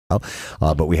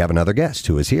But we have another guest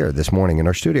who is here this morning in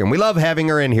our studio. And we love having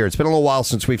her in here. It's been a little while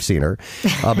since we've seen her.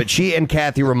 But she and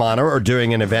Kathy Romano are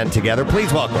doing an event together.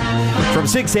 Please welcome from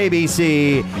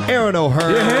 6ABC, Erin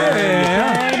O'Hearn.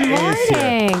 Yeah. Good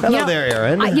morning. Hello there,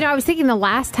 Erin. I was thinking the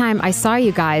last time I saw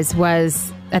you guys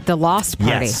was at the Lost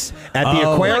Party. Yes, at the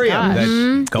aquarium.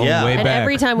 That's going way And back.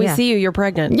 every time we see you, you're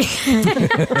pregnant.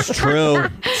 It's true.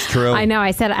 It's true. I know.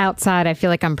 I said outside, I feel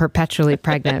like I'm perpetually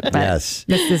pregnant, but Yes.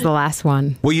 this is the last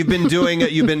one. Well, you've been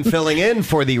filling in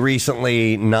for the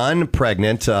recently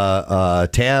non-pregnant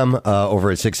Tam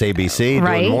over at 6ABC,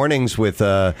 Right. doing mornings with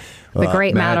the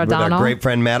great Matt with our O'Donnell. great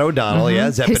friend Matt O'Donnell. Yeah,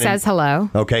 has that Who been says hello.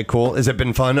 Okay, cool. Has it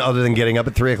been fun other than getting up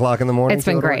at 3 o'clock in the morning? It's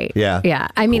been great. Yeah. Yeah.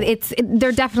 I mean,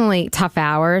 they're definitely tough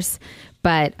hours,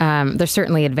 but there's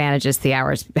certainly advantages to the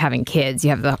hours having kids.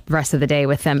 You have the rest of the day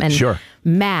with them. And Sure.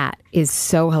 Matt is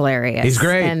so hilarious. He's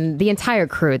great. And the entire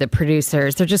crew, the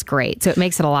producers, they're just great. So it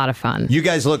makes it a lot of fun. You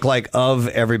guys look like, of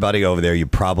everybody over there, you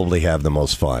probably have the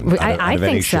most fun. I out of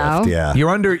any think so. shift. Yeah. You're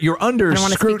under I don't wanna speak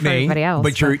for scrutiny, everybody else,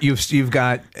 but you've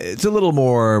got it's a little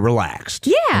more relaxed.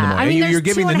 Yeah, in the morning. I mean, you're there's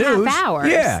giving 2.5 the news. hours.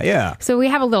 Yeah. So we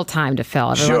have a little time to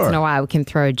fill. Every Sure. once in a while, we can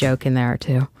throw a joke in there,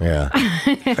 too. Yeah.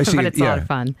 I see. But it's a lot of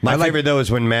fun. My favorite, though,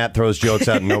 is when Matt throws jokes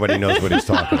out and nobody knows what he's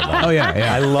talking about. Oh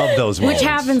yeah. I love those moments. Which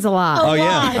happens a lot. Oh,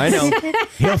 yeah. I know.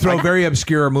 He'll throw very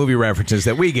obscure movie references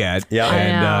that we get. Yeah. I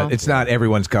and know. it's not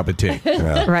everyone's cup of tea.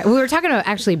 Right. We were talking about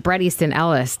actually Bret Easton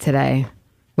Ellis today,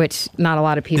 which not a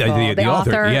lot of people. The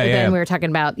author. Yeah. Then we were talking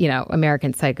about,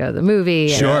 American Psycho, the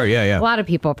movie. and Sure, yeah. A lot of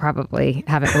people probably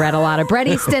haven't read a lot of Bret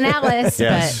Easton Ellis.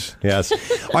 Yes.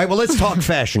 All right, well, let's talk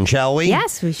fashion, shall we?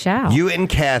 Yes, we shall. You and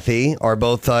Kathy are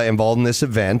both involved in this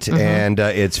event, and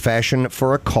it's Fashion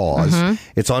for a Cause.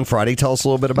 It's on Friday. Tell us a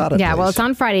little bit about it, Yeah, please. well, it's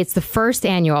on Friday. It's the first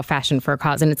annual Fashion for a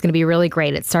Cause, and it's going to be really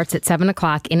great. It starts at 7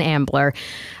 o'clock in Ambler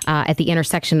at the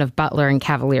intersection of Butler and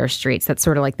Cavalier Streets. That's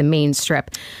sort of like the main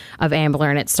strip of Ambler,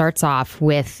 and it starts off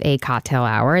with a cocktail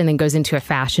hour and then goes into a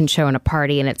fashion show and a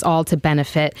party, and it's all to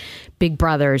benefit big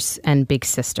brothers and big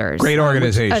sisters. Great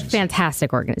organization. A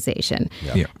fantastic organization.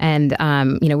 Yeah. And,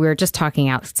 we were just talking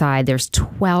outside. There's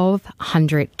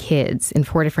 1,200 kids in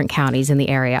 4 different counties in the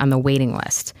area on the waiting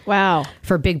list. Wow.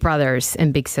 For big brothers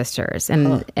and big sisters.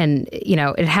 And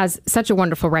it has such a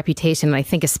wonderful reputation. And I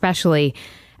think especially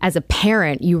as a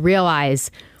parent, you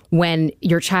realize when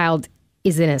your child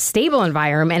is in a stable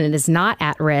environment and is not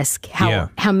at risk,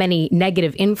 how many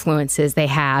negative influences they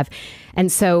have.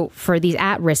 And so for these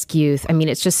at-risk youth, I mean,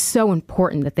 it's just so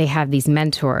important that they have these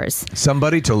mentors.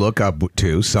 Somebody to look up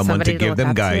to, someone Somebody to to give look them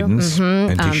up to. guidance,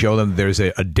 and to show them there's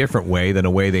a different way than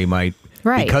a way they might,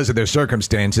 Right. because of their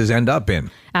circumstances, end up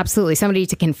in. Absolutely. Somebody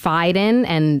to confide in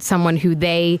and someone who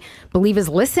they believe is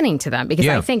listening to them. Because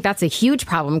I think that's a huge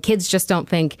problem. Kids just don't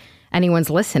think anyone's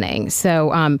listening.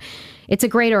 So it's a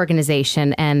great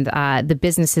organization. And the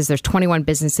businesses, there's 21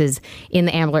 businesses in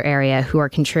the Ambler area who are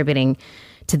contributing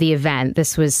to the event.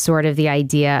 This was sort of the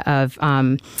idea of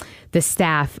the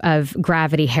staff of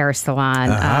Gravity Hair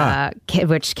Salon,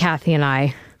 which Kathy and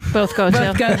I both go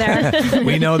there.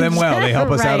 We know them well. They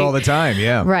help us out all the time.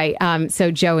 Yeah. Right.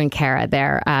 So Joe and Kara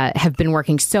there have been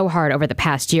working so hard over the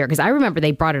past year, because I remember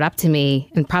they brought it up to me,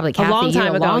 and probably Kathy, a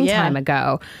long time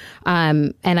ago.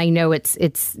 And I know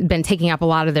it's been taking up a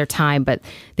lot of their time, but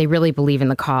they really believe in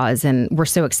the cause, and we're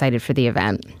so excited for the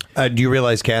event. Do you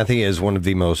realize Kathy is one of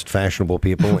the most fashionable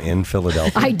people in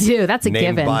Philadelphia? I do. That's a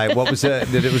Named given. by, what was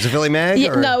it? It was a Philly Mag?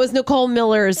 Yeah, no, it was Nicole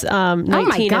Miller's 19 oh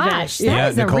my gosh, event.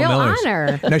 that is a Nicole real Miller's.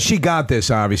 honor. Now, she got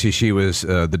this. Obviously, she was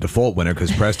the default winner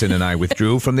because Preston and I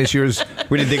withdrew from this year's.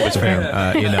 We didn't think it was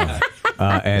fair.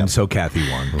 And so Kathy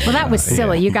won. Well, that was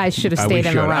silly. You guys should have stayed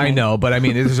in the running. I know, but I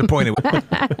mean, it is disappointing. Over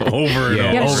and over. You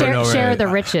gotta over and over. share the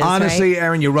riches. Honestly, right?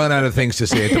 Erin, you run out of things to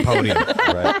say at the podium.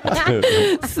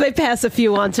 So they pass a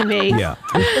few on to me. Yeah.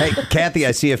 Hey, Kathy,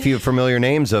 I see a few familiar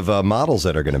names of models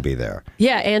that are going to be there.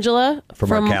 Yeah, Angela.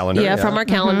 From our calendar, Yeah, yeah. from our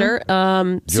calendar.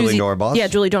 Julie Dornbos. Yeah,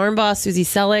 Julie Dornbos, Susie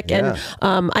Selleck. Yeah.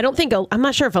 And I don't think, I'm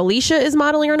not sure if Alicia is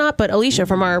modeling or not, but Alicia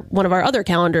from one of our other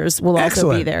calendars will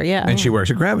also be there. Yeah. And she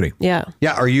works at Gravity. Yeah.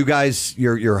 Yeah, are you guys,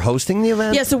 you're hosting the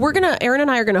event? Yeah, so Erin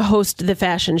and I are going to host the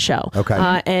fashion show.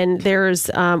 Okay. And there's,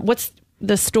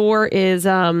 the store is...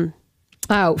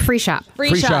 Free Shop.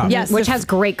 Free Shop. Yes. Which has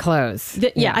great clothes.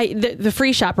 The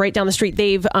Free Shop right down the street,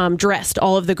 they've dressed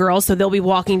all of the girls, so they'll be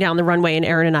walking down the runway, and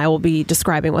Erin and I will be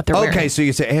describing what they're wearing. Okay, so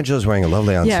you say Angela's wearing a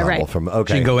lovely ensemble right. from, She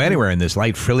okay. can go anywhere in this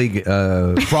light frilly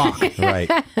frock.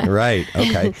 Right, okay.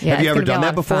 Yeah, Have you it's ever gonna be a done lot that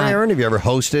of before, fun. Erin? Have you ever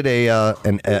hosted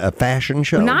a fashion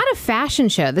show? Not a fashion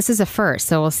show. This is a first,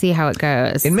 so we'll see how it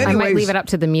goes. In many I might ways- leave it up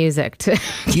to the music to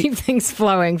keep things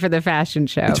flowing for the fashion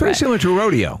show. It's very but- similar to a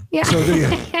rodeo. Yeah.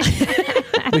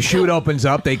 So The chute opens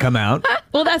up, they come out.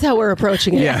 Well, that's how we're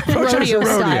approaching it. Yeah, rodeo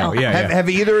style. Yeah, Have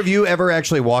either of you ever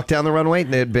actually walked down the runway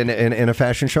and had been in a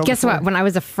fashion show? Guess before? what? When I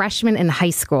was a freshman in high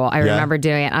school, I remember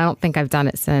doing it. I don't think I've done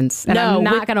it since. And I'm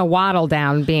not going to waddle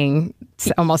down being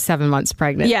almost 7 months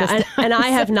pregnant. Yeah, and I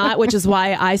have not, which is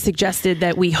why I suggested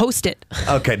that we host it.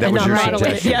 Okay, that was your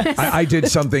suggestion. Yes. I did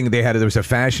something. There was a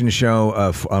fashion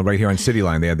show right here on City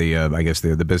Line. They had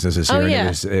the businesses here. Yeah.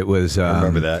 And it was I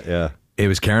remember that, yeah. It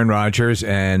was Karen Rogers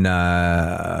and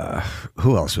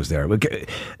who else was there?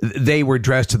 They were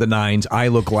dressed to the nines. I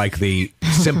look like the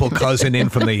simple cousin in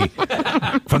from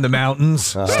the mountains,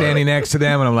 standing next to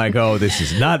them, and I'm like, oh, this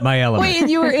is not my element. Wait,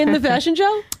 and you were in the fashion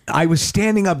show? I was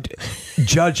standing up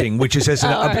judging, which is as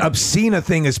obscene a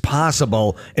thing as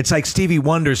possible. It's like Stevie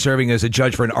Wonder serving as a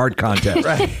judge for an art contest.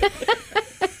 Right.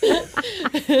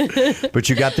 But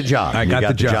you got the job. I got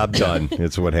the job done.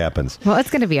 It's what happens. Well, it's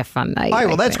going to be a fun night. All right,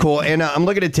 well, that's think. cool. And I'm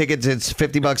looking at tickets. It's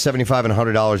 $50, $75, and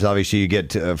 $100. Obviously, you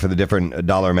get for the different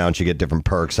dollar amounts, you get different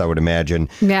perks, I would imagine.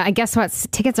 Yeah, I guess what?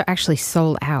 Tickets are actually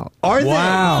sold out. Are they?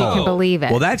 Wow. If you can believe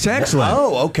it. Well, that's excellent.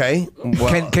 Oh, okay.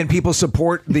 Well, Can people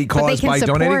support the cause by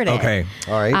donating? It. Okay.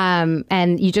 all right.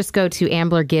 And you just go to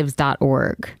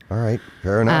amblergives.org. All right.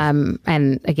 Fair enough.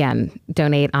 And again,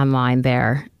 donate online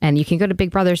there. And you can go to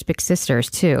Big Brothers Big Sisters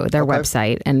too, their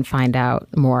website, and find out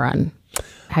more on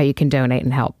how you can donate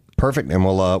and help. Perfect. And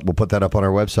we'll put that up on our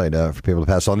website for people to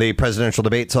pass on. The presidential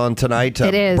debate's on tonight.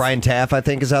 It is. Brian Taff, I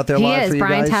think, is out there live for you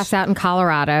Brian guys. Taff's out in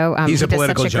Colorado. He's he a does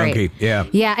political such a junkie. Great, Yeah.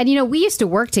 Yeah. And, we used to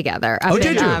work together.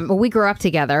 Did you? Well, we grew up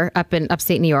together up in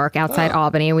upstate New York, outside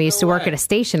Albany. And we used to work at a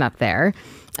station up there.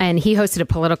 And he hosted a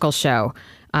political show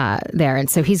there. And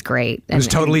so he's great. It was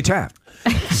totally Taft.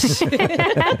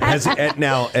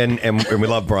 Now, and we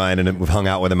love Brian, and we've hung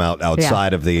out with him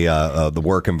outside of the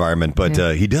work environment, but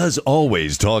he does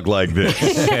always talk like this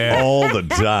all the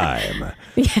time.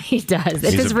 Yeah, he does.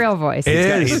 It's his real voice.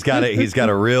 He's got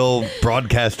a real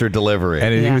broadcaster delivery.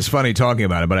 And he was funny talking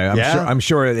about it, but I'm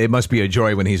sure it must be a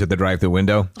joy when he's at the drive-thru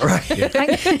window. Right.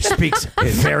 He speaks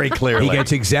very clearly. He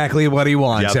gets exactly what he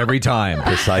wants every time.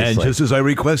 Precisely. And just as I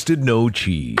requested, no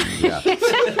cheese. Yeah.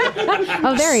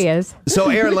 Oh, there he is. So,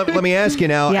 Erin, let me ask you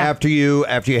now. Yeah. After you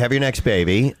have your next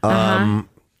baby,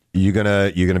 you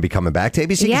gonna be coming back to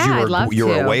ABC? Yeah, I'd love you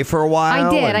were to. away for a while.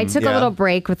 I did. I took a little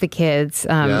break with the kids,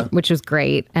 which was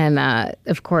great. And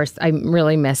of course, I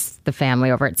really miss the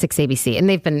family over at 6ABC, and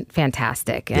they've been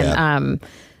fantastic. And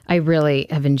I really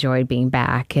have enjoyed being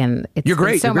back, and You're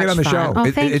great. You're great on the show.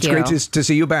 Oh, thank it's you. great to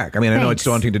see you back. I mean, I know it's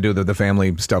daunting to do the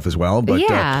family stuff as well, but you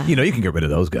can get rid of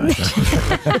those guys.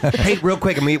 Hey, real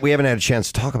quick, and we haven't had a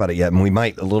chance to talk about it yet, and we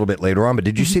might a little bit later on. But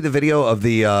did you see the video of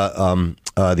the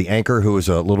anchor who was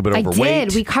a little bit overweight? I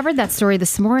did. We covered that story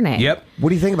this morning. Yep. What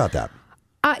do you think about that?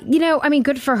 I mean,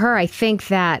 good for her. I think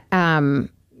that.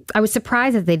 I was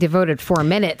surprised that they devoted 4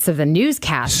 minutes of the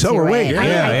newscast So to are we. it.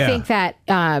 I think that...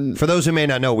 For those who may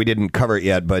not know, we didn't cover it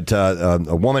yet, but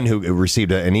a woman who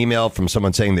received an email from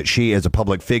someone saying that she, as a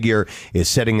public figure, is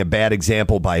setting a bad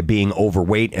example by being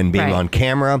overweight and being on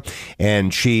camera.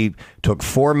 And she took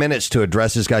 4 minutes to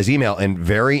address this guy's email, and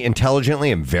very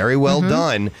intelligently and very well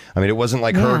done. I mean, it wasn't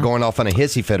like her going off on a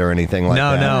hissy fit or anything like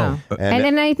that. No.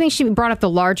 And I think she brought up the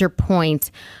larger point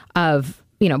of...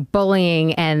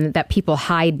 bullying, and that people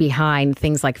hide behind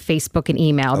things like Facebook and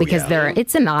email because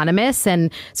it's anonymous,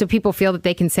 and so people feel that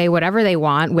they can say whatever they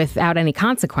want without any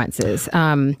consequences.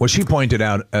 Well, she pointed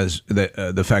out as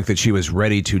the fact that she was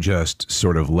ready to just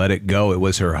sort of let it go. It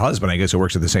was her husband, I guess, who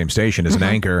works at the same station as an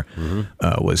anchor,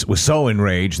 was so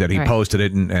enraged that he posted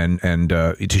it and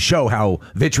to show how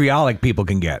vitriolic people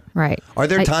can get. Right. Are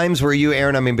there times where you,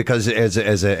 Erin, I mean, because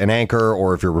as an anchor,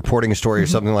 or if you're reporting a story or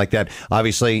something like that,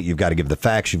 obviously you've got to give the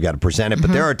facts, you've got to present it, but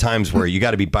there are times where you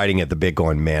got to be biting at the bit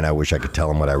going, man, I wish I could tell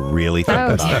them what I really think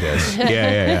about this.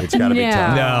 Yeah. It's got to be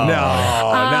tough. No,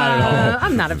 not at all.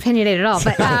 I'm not opinionated at all,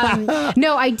 but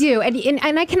no, I do.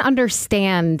 And I can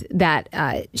understand that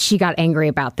she got angry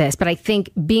about this, but I think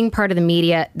being part of the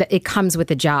media, it comes with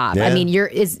the job. Yeah. I mean,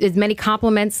 as many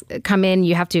compliments come in,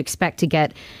 you have to expect to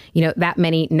get, that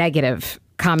many negative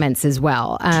comments as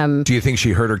well. Do you think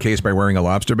she hurt her case by wearing a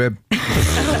lobster bib?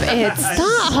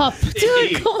 Stop.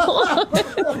 Dude, come on.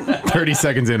 30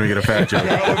 seconds in, we get a fat joke.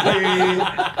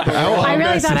 I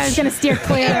really thought I was going to steer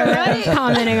clear of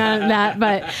commenting on that,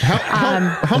 but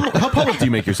How public do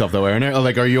you make yourself, though, Erin?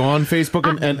 Like, are you on Facebook,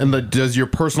 and does your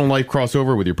personal life cross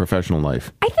over with your professional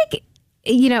life? I think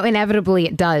Inevitably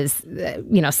it does,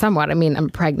 somewhat. I mean, I'm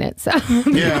pregnant, so.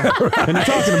 Yeah. And you're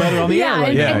talking about it on the air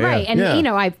right now. Right. And,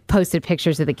 I posted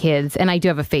pictures of the kids, and I do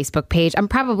have a Facebook page. I'm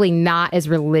probably not as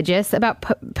religious about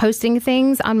posting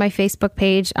things on my Facebook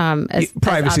page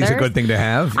Privacy is as a good thing to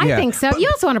have. I think so. You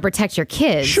also want to protect your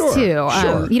kids, Sure, too.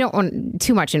 sure. You don't want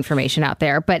too much information out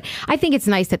there. But I think it's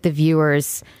nice that the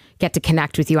viewers get to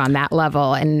connect with you on that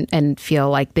level and feel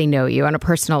like they know you on a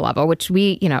personal level, which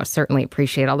we, certainly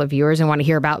appreciate all the viewers and want to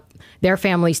hear about their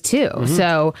families too. Mm-hmm.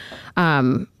 So,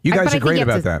 you guys are great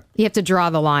about that. You have to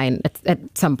draw the line at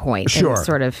some point and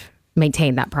sort of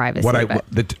maintain that privacy.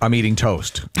 I'm eating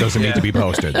toast. Doesn't need to be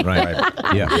posted, right?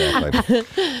 Yeah. Exactly.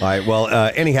 All right.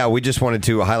 Well, anyhow, we just wanted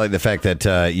to highlight the fact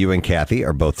that you and Kathy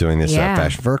are both doing this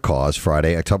Fashion for a Cause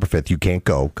Friday, October 5th. You can't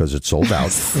go because it's sold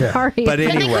out. Sorry. But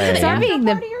anyway. Sorry.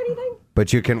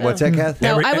 But you can. What's that, Kath?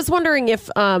 No, I was wondering if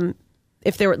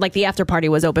there were the after party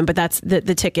was open, but that's the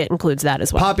ticket includes that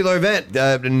as well. Popular event.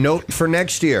 Note for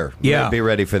next year. Yeah, be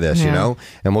ready for this. And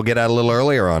we'll get out a little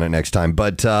earlier on it next time.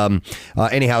 But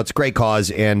anyhow, it's a great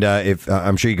cause, and if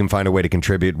I'm sure you can find a way to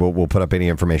contribute. We'll put up any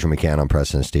information we can on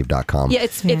PrestonandSteve.com. Yeah,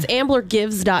 it's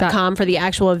amblergives.com for the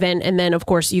actual event, and then of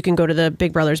course you can go to the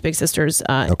Big Brothers Big Sisters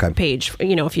page.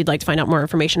 If you'd like to find out more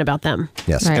information about them.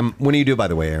 Yes. Right. And when do you do, by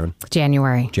the way, Erin?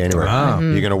 January. Wow.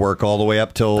 You're going to work all the way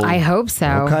up till. I hope so.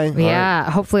 Okay. Yeah.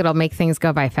 Hopefully it'll make things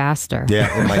go by faster.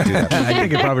 Yeah, it might do that. I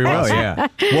think it probably will, yeah.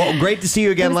 Well, great to see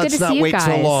you again. Let's not wait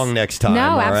so long next time. No,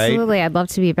 all absolutely. Right? I'd love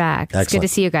to be back. Excellent. It's good to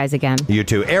see you guys again. You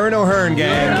too. Erin O'Hearn,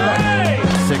 gang.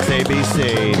 6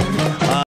 ABC.